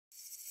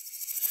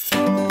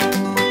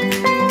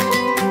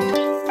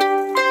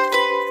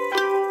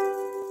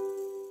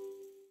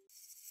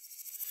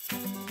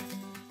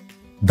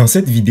Dans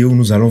cette vidéo,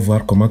 nous allons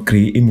voir comment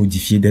créer et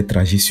modifier des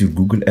trajets sur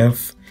Google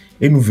Earth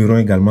et nous verrons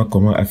également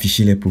comment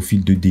afficher les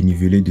profils de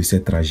dénivelé de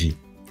ces trajets.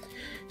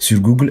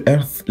 Sur Google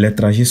Earth, les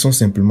trajets sont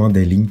simplement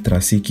des lignes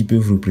tracées qui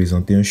peuvent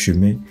représenter un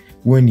chemin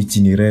ou un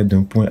itinéraire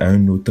d'un point à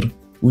un autre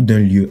ou d'un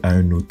lieu à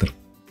un autre.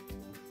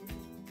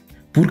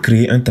 Pour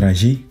créer un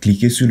trajet,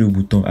 cliquez sur le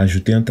bouton «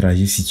 Ajouter un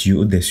trajet » situé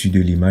au-dessus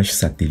de l'image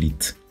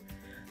satellite.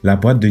 La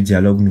boîte de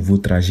dialogue « Nouveau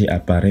trajet »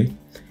 apparaît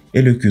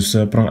et le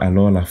curseur prend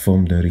alors la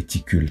forme d'un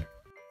réticule.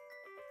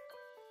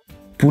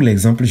 Pour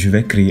l'exemple, je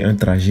vais créer un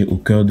trajet au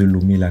cœur de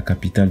Lomé, la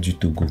capitale du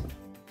Togo.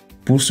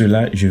 Pour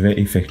cela, je vais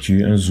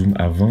effectuer un zoom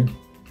avant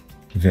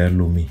vers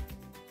Lomé.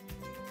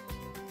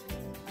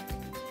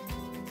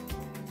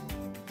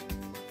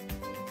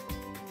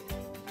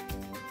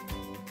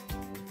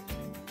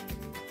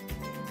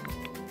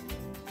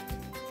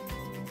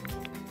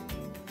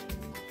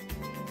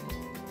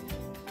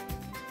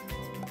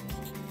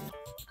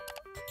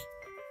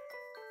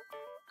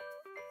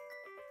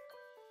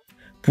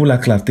 Pour la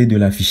clarté de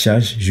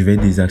l'affichage, je vais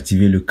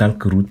désactiver le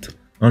calque route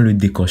en le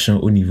décochant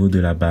au niveau de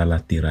la barre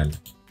latérale.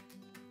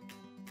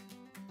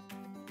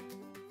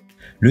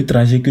 Le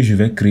trajet que je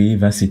vais créer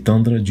va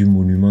s'étendre du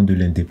monument de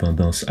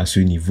l'Indépendance à ce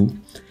niveau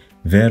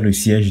vers le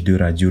siège de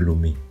Radio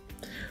Lomé.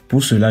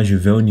 Pour cela, je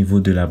vais au niveau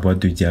de la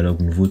boîte de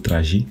dialogue Nouveau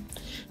trajet,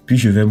 puis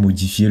je vais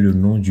modifier le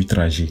nom du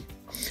trajet.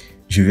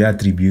 Je vais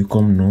attribuer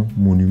comme nom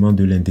Monument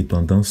de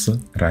l'Indépendance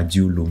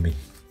Radio Lomé.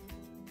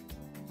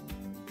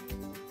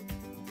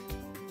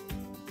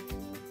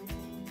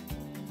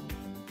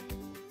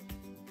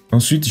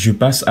 Ensuite, je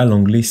passe à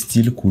l'onglet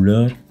Style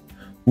couleur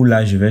où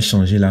là, je vais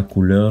changer la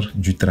couleur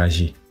du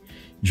trajet.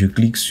 Je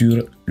clique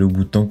sur le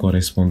bouton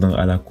correspondant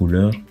à la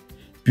couleur,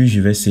 puis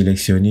je vais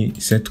sélectionner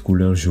cette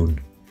couleur jaune.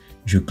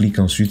 Je clique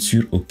ensuite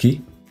sur OK.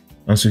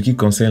 En ce qui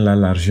concerne la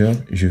largeur,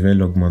 je vais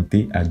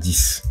l'augmenter à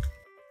 10.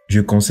 Je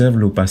conserve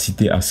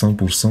l'opacité à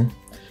 100%,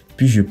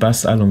 puis je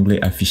passe à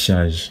l'onglet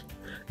Affichage.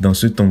 Dans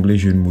cet onglet,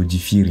 je ne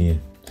modifie rien.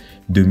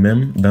 De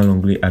même, dans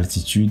l'onglet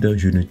Altitude,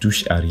 je ne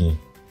touche à rien.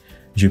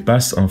 Je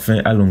passe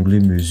enfin à l'onglet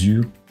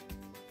Mesure,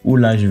 où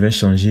là je vais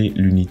changer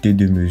l'unité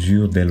de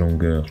mesure des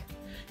longueurs.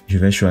 Je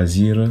vais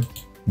choisir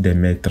des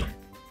mètres.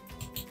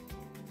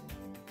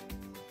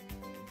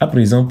 À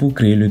présent, pour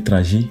créer le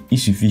trajet, il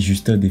suffit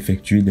juste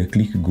d'effectuer des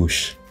clics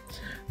gauche.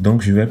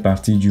 Donc je vais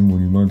partir du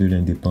monument de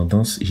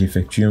l'Indépendance,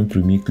 j'effectue un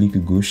premier clic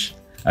gauche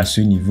à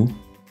ce niveau.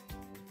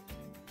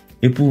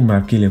 Et pour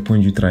marquer les points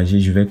du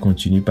trajet, je vais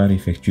continuer par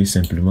effectuer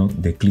simplement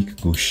des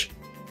clics gauche.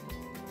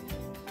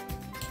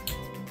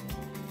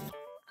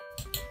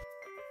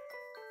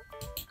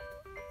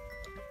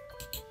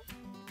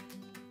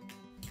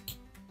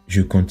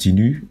 Je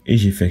continue et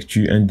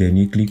j'effectue un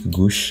dernier clic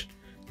gauche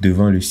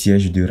devant le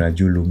siège de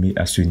Radio Lomé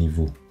à ce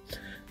niveau.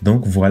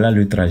 Donc voilà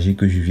le trajet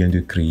que je viens de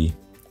créer.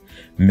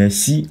 Mais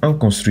si en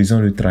construisant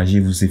le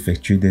trajet vous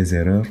effectuez des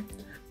erreurs,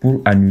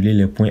 pour annuler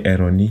les points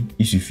erronés,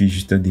 il suffit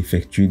juste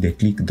d'effectuer des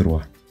clics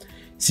droits.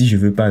 Si je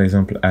veux par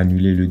exemple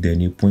annuler le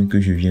dernier point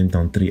que je viens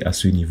d'entrer à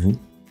ce niveau,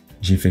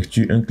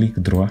 j'effectue un clic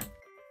droit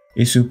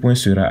et ce point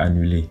sera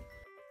annulé.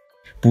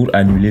 Pour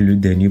annuler le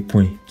dernier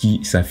point qui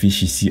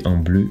s'affiche ici en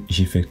bleu,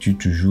 j'effectue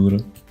toujours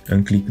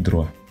un clic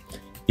droit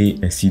et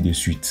ainsi de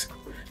suite.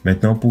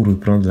 Maintenant, pour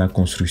reprendre la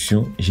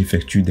construction,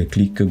 j'effectue des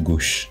clics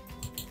gauche.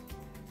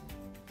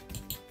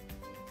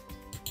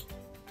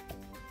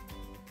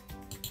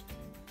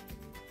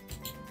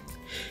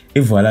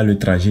 Et voilà le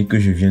trajet que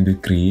je viens de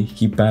créer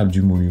qui part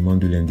du monument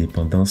de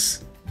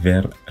l'Indépendance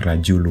vers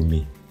Radio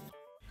Lomé.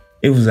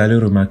 Et vous allez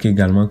remarquer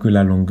également que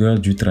la longueur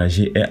du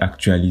trajet est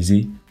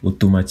actualisée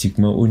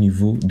automatiquement au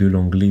niveau de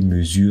l'onglet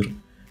Mesure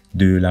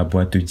de la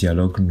boîte de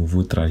dialogue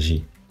Nouveau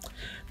trajet.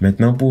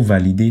 Maintenant, pour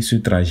valider ce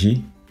trajet,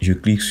 je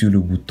clique sur le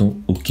bouton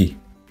OK.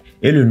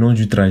 Et le nom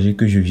du trajet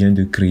que je viens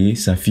de créer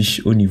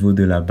s'affiche au niveau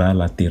de la barre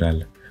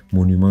latérale,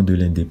 Monument de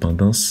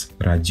l'Indépendance,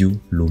 Radio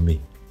Lomé.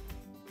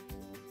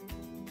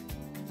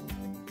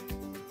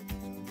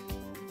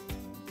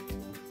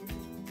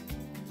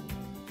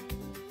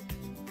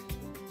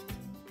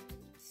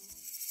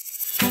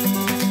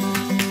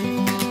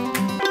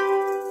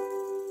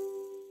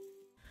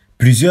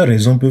 Plusieurs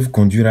raisons peuvent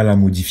conduire à la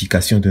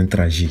modification d'un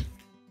trajet.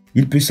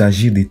 Il peut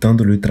s'agir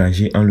d'étendre le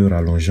trajet en le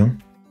rallongeant.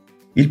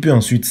 Il peut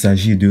ensuite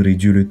s'agir de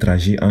réduire le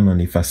trajet en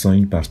effaçant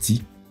une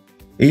partie.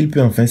 Et il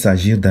peut enfin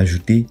s'agir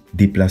d'ajouter,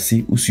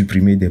 déplacer ou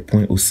supprimer des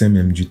points au sein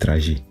même du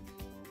trajet.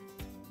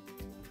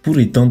 Pour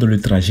étendre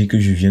le trajet que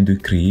je viens de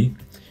créer,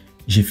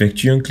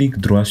 j'effectue un clic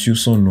droit sur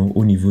son nom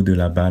au niveau de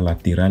la barre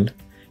latérale,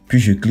 puis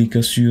je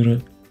clique sur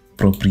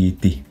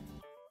Propriétés.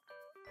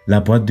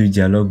 La boîte de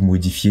dialogue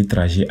Modifier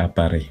trajet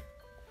apparaît.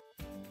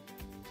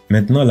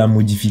 Maintenant, la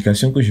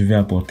modification que je vais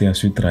apporter à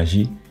ce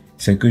trajet,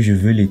 c'est que je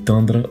veux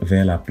l'étendre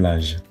vers la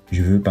plage.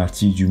 Je veux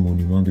partir du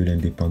monument de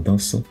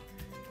l'Indépendance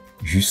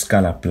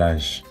jusqu'à la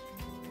plage.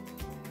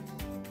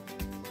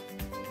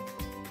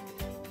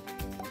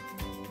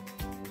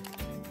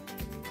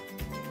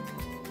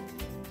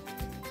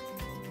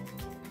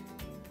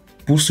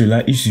 Pour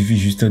cela, il suffit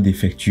juste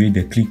d'effectuer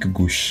des clics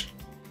gauche.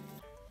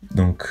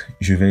 Donc,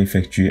 je vais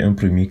effectuer un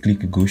premier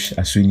clic gauche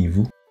à ce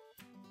niveau.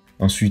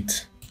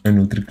 Ensuite, un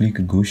autre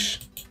clic gauche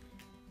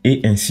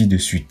et ainsi de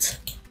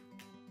suite.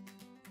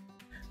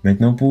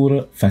 Maintenant,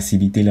 pour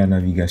faciliter la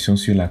navigation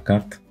sur la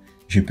carte,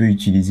 je peux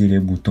utiliser les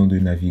boutons de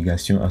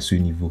navigation à ce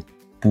niveau.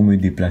 Pour me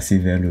déplacer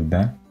vers le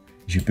bas,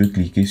 je peux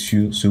cliquer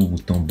sur ce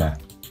bouton bas.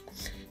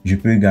 Je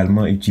peux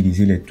également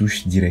utiliser les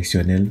touches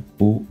directionnelles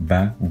haut,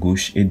 bas,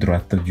 gauche et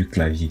droite du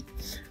clavier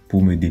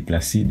pour me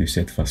déplacer de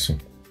cette façon.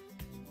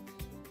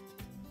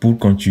 Pour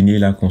continuer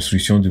la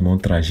construction de mon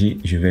trajet,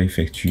 je vais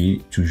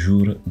effectuer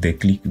toujours des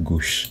clics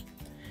gauche.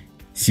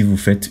 Si vous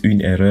faites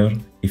une erreur,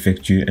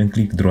 effectuez un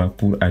clic droit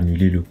pour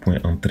annuler le point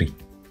entrée.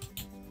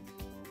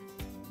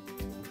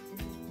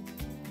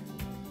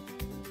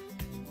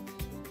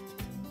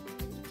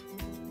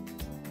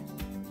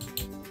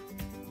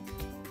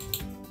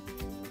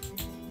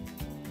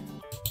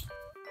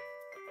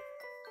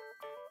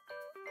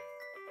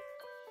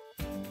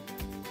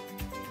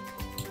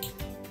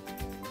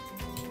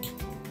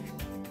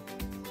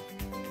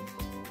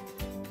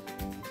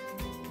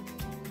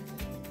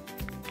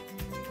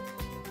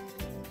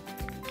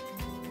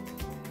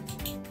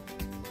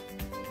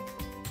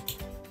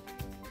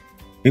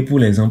 Et pour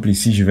l'exemple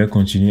ici, je vais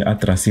continuer à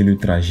tracer le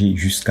trajet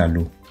jusqu'à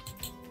l'eau.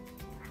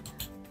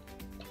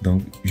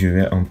 Donc, je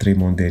vais entrer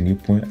mon dernier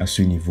point à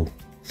ce niveau.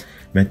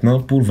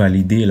 Maintenant, pour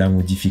valider la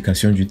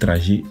modification du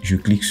trajet, je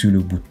clique sur le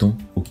bouton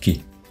OK.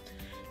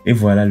 Et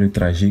voilà le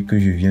trajet que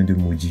je viens de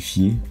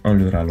modifier en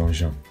le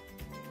rallongeant.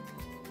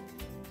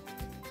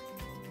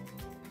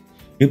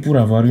 Et pour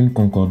avoir une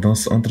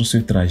concordance entre ce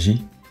trajet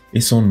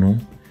et son nom,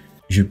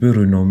 je peux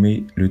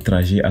renommer le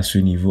trajet à ce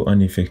niveau en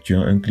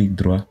effectuant un clic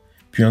droit,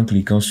 puis en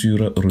cliquant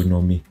sur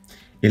renommer.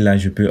 Et là,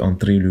 je peux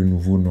entrer le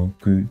nouveau nom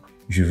que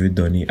je veux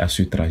donner à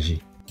ce trajet.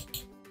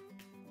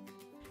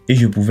 Et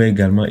je pouvais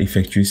également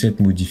effectuer cette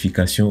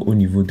modification au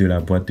niveau de la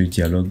boîte de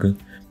dialogue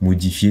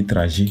Modifier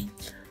trajet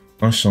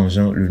en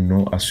changeant le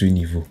nom à ce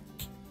niveau.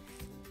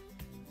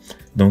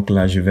 Donc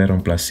là, je vais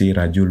remplacer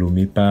Radio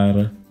Lomé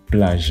par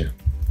plage.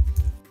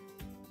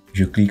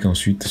 Je clique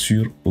ensuite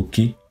sur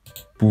OK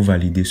pour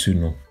valider ce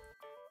nom.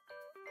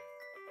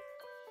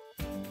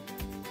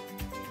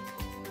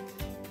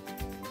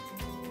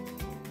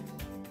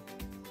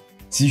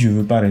 Si je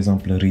veux par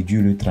exemple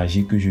réduire le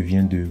trajet que je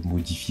viens de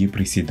modifier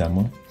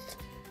précédemment,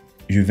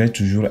 je vais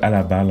toujours à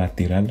la barre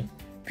latérale,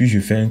 puis je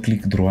fais un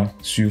clic droit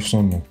sur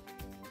son nom.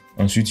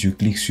 Ensuite, je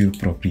clique sur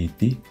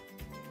Propriétés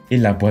et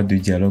la boîte de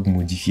dialogue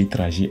Modifier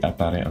trajet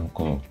apparaît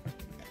encore.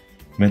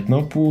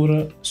 Maintenant, pour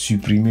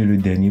supprimer le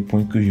dernier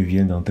point que je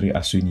viens d'entrer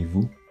à ce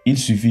niveau, il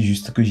suffit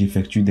juste que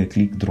j'effectue des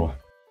clics droits.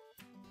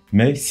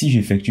 Mais si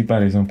j'effectue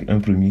par exemple un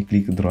premier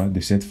clic droit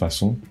de cette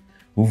façon,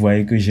 vous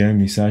voyez que j'ai un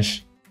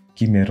message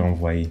qui m'est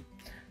renvoyé.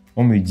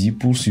 On me dit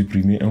pour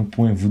supprimer un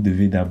point, vous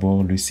devez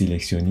d'abord le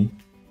sélectionner.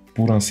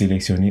 Pour en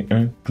sélectionner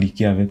un,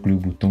 cliquez avec le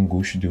bouton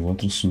gauche de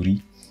votre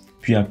souris,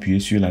 puis appuyez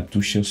sur la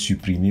touche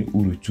Supprimer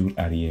ou Retour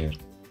arrière.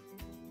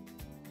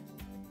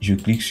 Je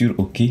clique sur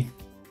OK.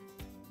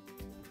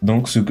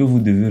 Donc ce que vous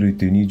devez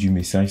retenir du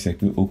message, c'est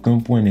qu'aucun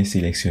point n'est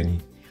sélectionné.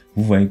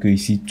 Vous voyez que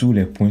ici tous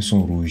les points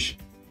sont rouges.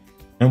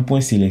 Un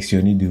point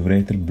sélectionné devrait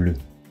être bleu.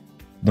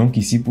 Donc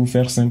ici, pour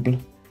faire simple,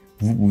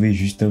 vous pouvez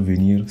juste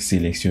venir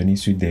sélectionner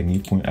ce dernier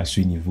point à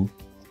ce niveau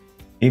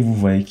et vous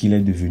voyez qu'il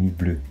est devenu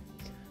bleu.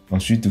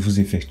 Ensuite, vous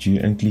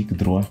effectuez un clic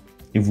droit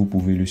et vous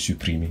pouvez le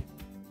supprimer.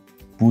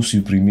 Pour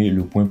supprimer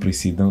le point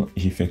précédent,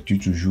 j'effectue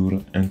toujours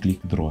un clic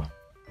droit.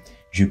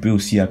 Je peux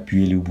aussi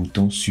appuyer le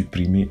bouton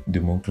supprimer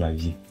de mon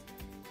clavier.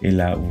 Et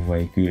là, vous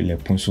voyez que les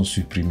points sont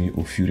supprimés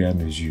au fur et à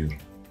mesure.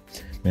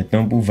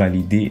 Maintenant, pour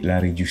valider la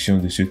réduction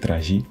de ce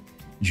trajet,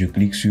 je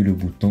clique sur le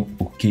bouton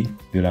OK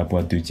de la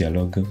boîte de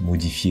dialogue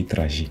Modifier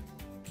trajet.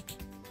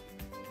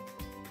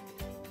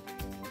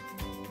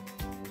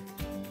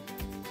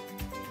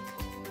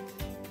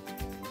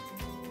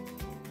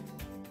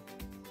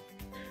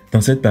 Dans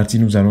cette partie,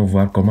 nous allons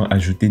voir comment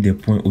ajouter des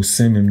points au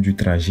sein même du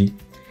trajet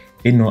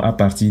et non à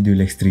partir de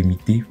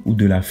l'extrémité ou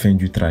de la fin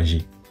du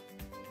trajet.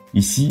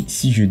 Ici,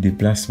 si je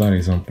déplace par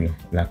exemple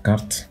la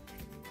carte,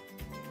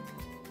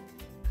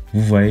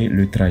 vous voyez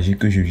le trajet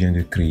que je viens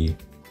de créer.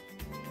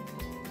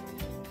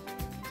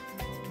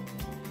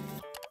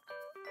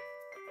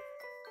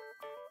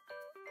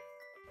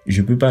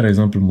 Je peux par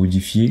exemple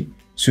modifier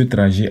ce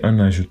trajet en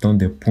ajoutant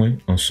des points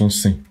en son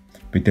sein,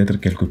 peut-être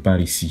quelque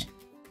part ici.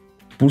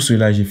 Pour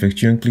cela,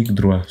 j'effectue un clic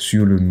droit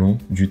sur le nom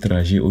du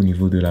trajet au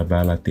niveau de la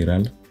barre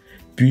latérale,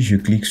 puis je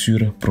clique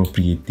sur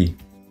Propriétés.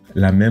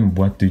 La même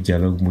boîte de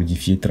dialogue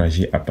Modifier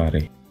trajet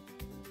apparaît.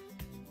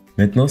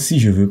 Maintenant, si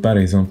je veux par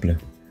exemple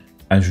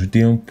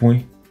ajouter un point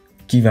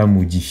qui va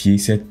modifier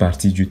cette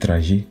partie du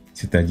trajet,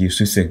 c'est-à-dire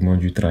ce segment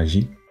du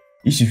trajet,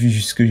 il suffit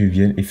juste que je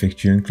vienne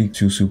effectuer un clic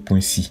sur ce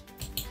point-ci.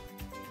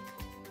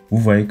 Vous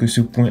voyez que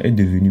ce point est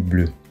devenu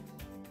bleu.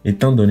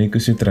 Étant donné que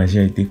ce trajet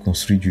a été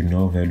construit du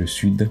nord vers le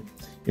sud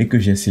et que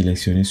j'ai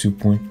sélectionné ce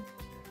point,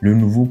 le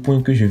nouveau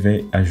point que je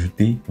vais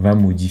ajouter va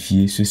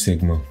modifier ce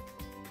segment.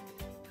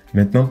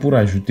 Maintenant, pour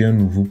ajouter un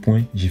nouveau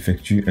point,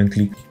 j'effectue un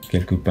clic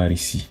quelque part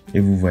ici et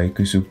vous voyez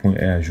que ce point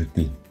est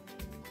ajouté.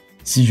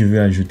 Si je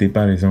veux ajouter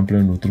par exemple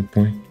un autre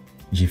point,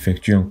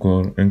 j'effectue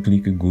encore un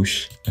clic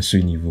gauche à ce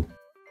niveau.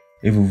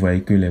 Et vous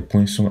voyez que les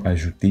points sont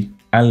ajoutés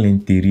à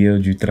l'intérieur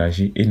du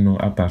trajet et non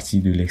à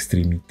partir de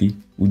l'extrémité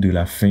ou de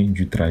la fin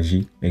du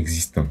trajet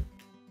existant.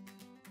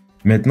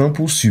 Maintenant,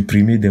 pour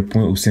supprimer des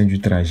points au sein du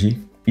trajet,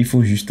 il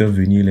faut juste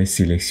venir les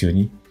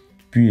sélectionner,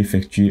 puis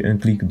effectuer un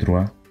clic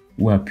droit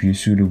ou appuyer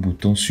sur le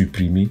bouton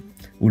supprimer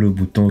ou le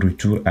bouton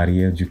retour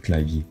arrière du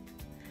clavier.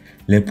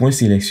 Les points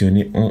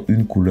sélectionnés ont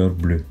une couleur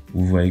bleue.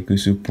 Vous voyez que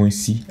ce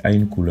point-ci a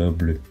une couleur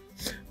bleue.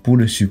 Pour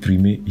le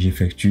supprimer,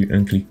 j'effectue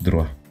un clic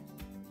droit.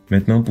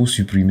 Maintenant, pour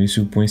supprimer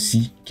ce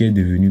point-ci qui est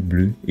devenu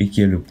bleu et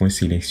qui est le point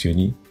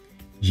sélectionné,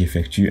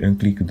 j'effectue un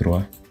clic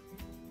droit.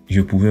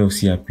 Je pouvais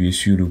aussi appuyer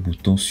sur le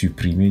bouton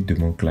supprimer de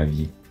mon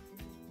clavier.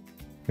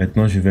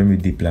 Maintenant, je vais me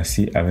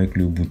déplacer avec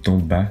le bouton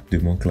bas de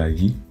mon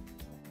clavier.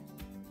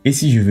 Et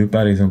si je veux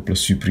par exemple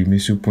supprimer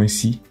ce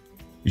point-ci,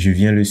 je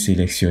viens le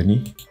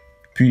sélectionner,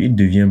 puis il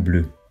devient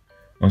bleu.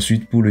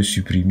 Ensuite, pour le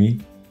supprimer,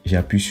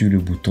 j'appuie sur le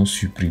bouton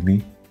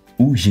supprimer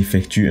ou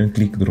j'effectue un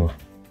clic droit.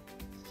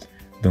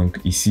 Donc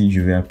ici, je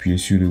vais appuyer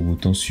sur le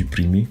bouton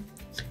supprimer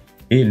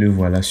et le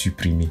voilà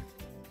supprimé.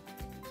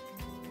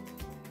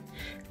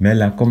 Mais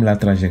là, comme la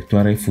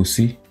trajectoire est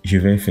faussée, je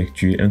vais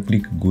effectuer un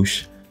clic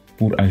gauche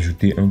pour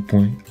ajouter un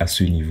point à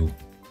ce niveau.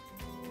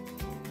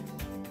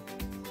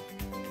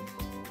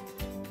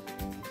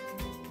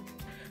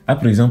 À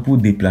présent, pour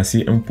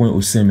déplacer un point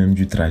au sein même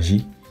du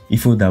trajet, il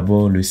faut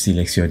d'abord le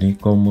sélectionner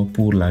comme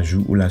pour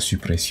l'ajout ou la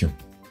suppression.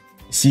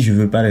 Si je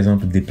veux par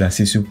exemple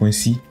déplacer ce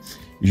point-ci,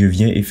 je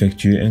viens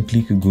effectuer un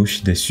clic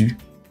gauche dessus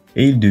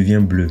et il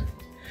devient bleu.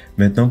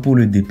 Maintenant, pour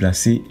le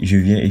déplacer, je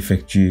viens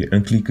effectuer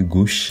un clic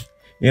gauche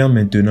et en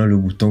maintenant le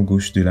bouton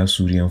gauche de la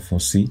souris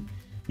enfoncé,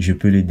 je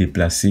peux le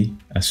déplacer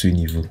à ce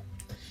niveau.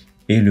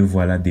 Et le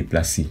voilà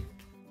déplacé.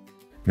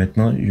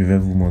 Maintenant, je vais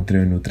vous montrer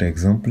un autre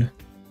exemple.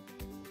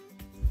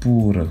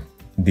 Pour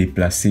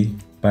déplacer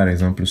par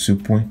exemple ce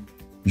point,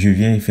 je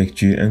viens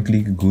effectuer un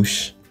clic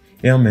gauche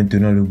et en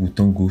maintenant le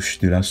bouton gauche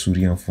de la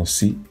souris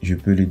enfoncé, je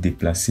peux le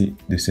déplacer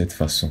de cette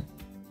façon.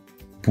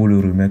 Pour le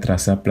remettre à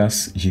sa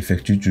place,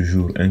 j'effectue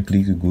toujours un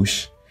clic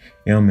gauche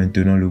et en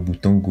maintenant le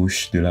bouton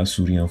gauche de la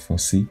souris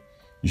enfoncé,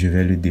 je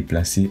vais le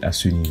déplacer à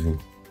ce niveau.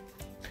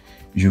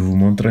 Je vous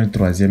montre un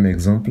troisième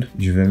exemple.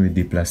 Je vais me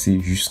déplacer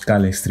jusqu'à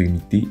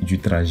l'extrémité du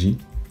trajet.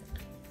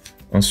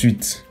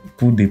 Ensuite,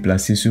 pour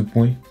déplacer ce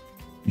point,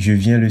 je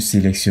viens le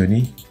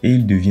sélectionner et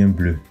il devient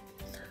bleu.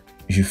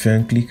 Je fais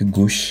un clic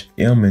gauche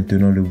et en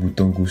maintenant le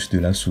bouton gauche de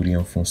la souris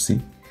enfoncé,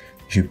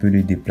 je peux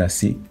le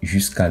déplacer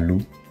jusqu'à l'eau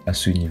à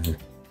ce niveau.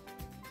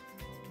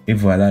 Et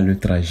voilà le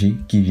trajet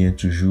qui vient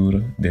toujours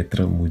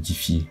d'être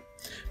modifié.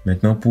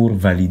 Maintenant, pour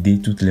valider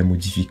toutes les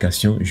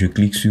modifications, je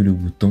clique sur le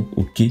bouton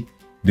OK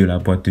de la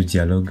boîte de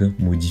dialogue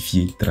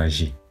Modifier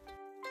trajet.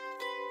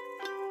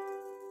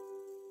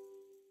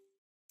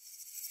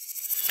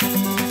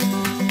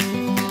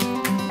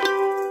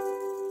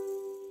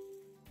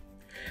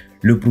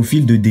 Le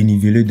profil de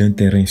dénivelé d'un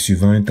terrain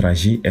suivant un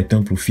trajet est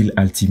un profil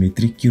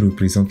altimétrique qui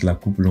représente la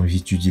coupe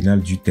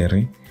longitudinale du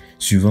terrain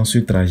suivant ce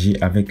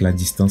trajet avec la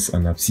distance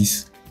en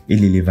abscisse et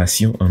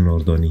l'élévation en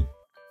ordonnée.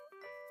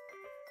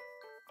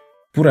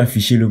 Pour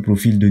afficher le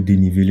profil de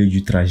dénivelé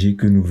du trajet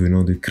que nous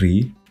venons de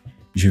créer,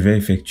 je vais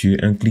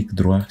effectuer un clic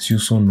droit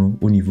sur son nom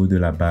au niveau de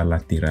la barre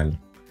latérale.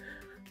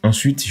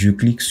 Ensuite, je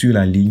clique sur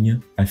la ligne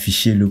 «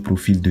 Afficher le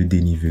profil de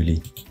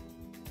dénivelé ».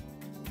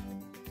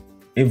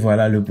 Et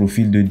voilà le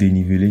profil de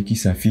dénivelé qui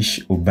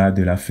s'affiche au bas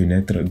de la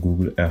fenêtre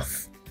Google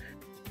Earth.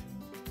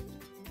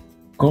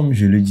 Comme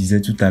je le disais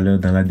tout à l'heure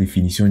dans la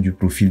définition du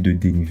profil de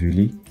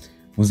dénivelé,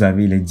 vous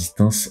avez les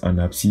distances en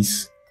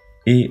abscisse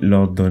et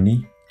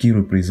l'ordonnée qui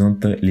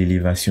représente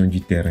l'élévation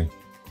du terrain.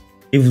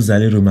 Et vous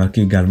allez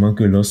remarquer également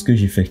que lorsque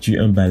j'effectue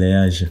un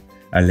balayage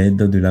à l'aide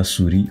de la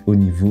souris au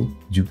niveau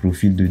du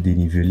profil de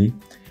dénivelé,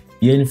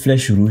 il y a une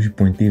flèche rouge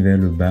pointée vers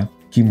le bas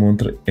qui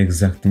montre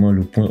exactement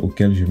le point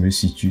auquel je me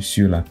situe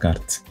sur la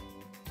carte.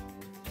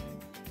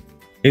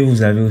 Et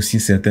vous avez aussi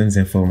certaines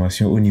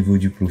informations au niveau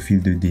du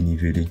profil de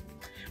dénivelé.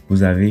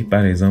 Vous avez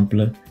par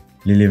exemple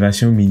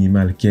l'élévation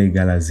minimale qui est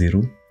égale à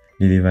 0,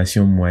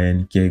 l'élévation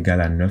moyenne qui est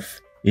égale à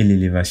 9 et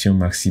l'élévation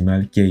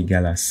maximale qui est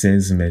égale à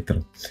 16 mètres.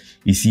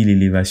 Ici,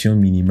 l'élévation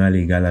minimale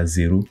égale à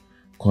 0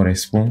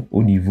 correspond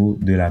au niveau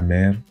de la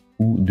mer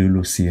ou de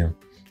l'océan.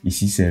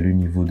 Ici, c'est le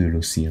niveau de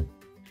l'océan.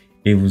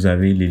 Et vous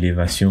avez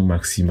l'élévation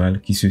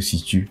maximale qui se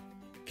situe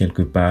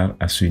quelque part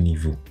à ce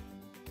niveau.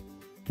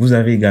 Vous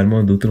avez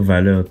également d'autres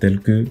valeurs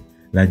telles que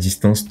la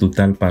distance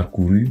totale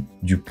parcourue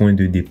du point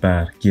de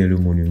départ qui est le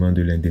monument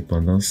de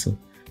l'indépendance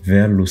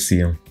vers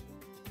l'océan.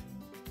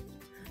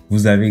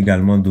 Vous avez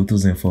également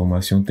d'autres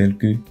informations telles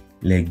que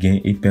les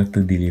gains et pertes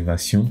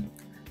d'élévation,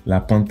 la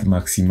pente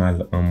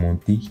maximale en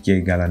montée qui est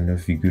égale à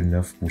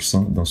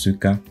 9,9% dans ce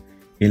cas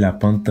et la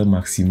pente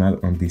maximale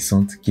en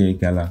descente qui est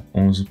égale à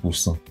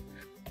 11%.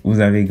 Vous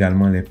avez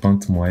également les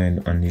pentes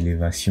moyennes en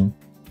élévation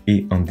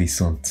et en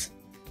descente.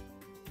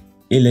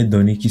 Et les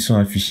données qui sont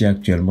affichées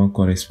actuellement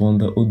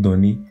correspondent aux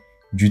données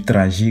du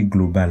trajet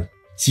global.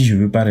 Si je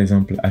veux par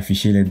exemple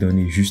afficher les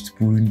données juste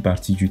pour une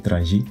partie du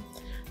trajet,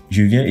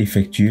 je viens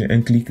effectuer un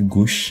clic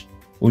gauche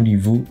au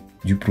niveau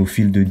du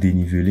profil de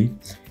dénivelé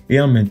et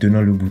en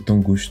maintenant le bouton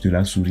gauche de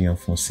la souris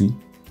enfoncé,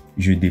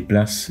 je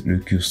déplace le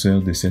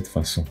curseur de cette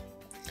façon.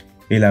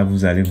 Et là,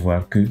 vous allez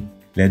voir que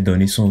les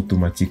données sont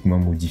automatiquement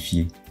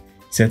modifiées.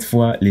 Cette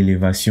fois,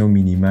 l'élévation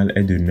minimale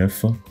est de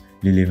 9,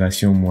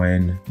 l'élévation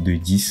moyenne de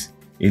 10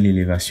 et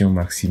l'élévation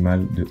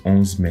maximale de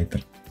 11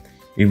 mètres.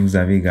 Et vous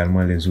avez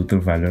également les autres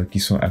valeurs qui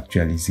sont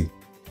actualisées.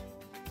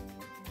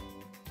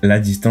 La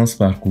distance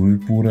parcourue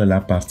pour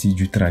la partie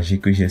du trajet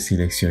que j'ai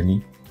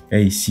sélectionné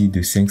est ici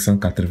de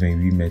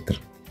 588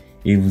 mètres.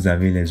 Et vous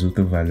avez les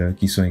autres valeurs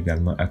qui sont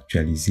également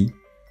actualisées,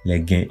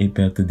 les gains et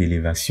pertes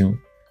d'élévation,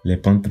 les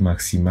pentes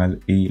maximales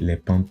et les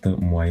pentes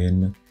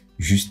moyennes,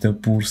 juste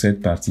pour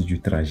cette partie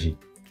du trajet.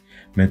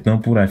 Maintenant,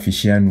 pour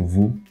afficher à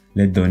nouveau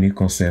les données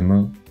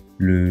concernant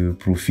le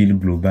profil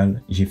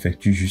global,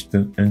 j'effectue juste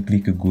un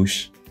clic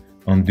gauche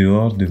en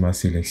dehors de ma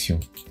sélection.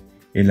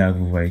 Et là,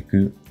 vous voyez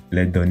que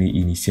les données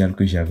initiales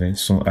que j'avais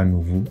sont à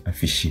nouveau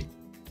affichées.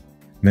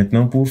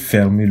 Maintenant, pour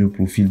fermer le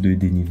profil de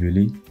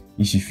dénivelé,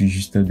 il suffit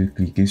juste de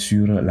cliquer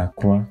sur la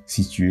croix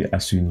située à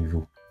ce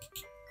niveau.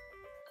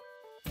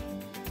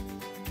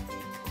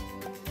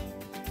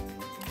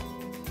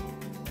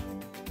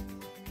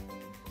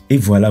 Et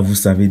voilà, vous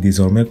savez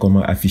désormais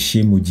comment afficher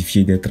et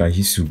modifier des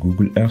trajets sur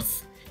Google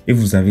Earth et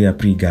vous avez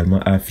appris également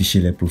à afficher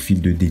les profils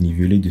de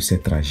dénivelé de ces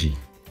trajets.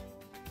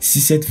 Si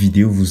cette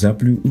vidéo vous a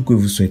plu ou que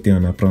vous souhaitez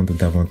en apprendre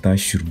davantage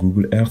sur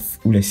Google Earth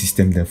ou les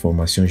systèmes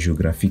d'information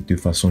géographique de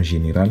façon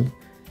générale,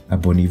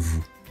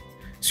 abonnez-vous.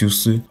 Sur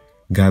ce,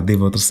 gardez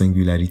votre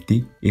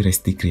singularité et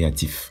restez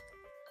créatif.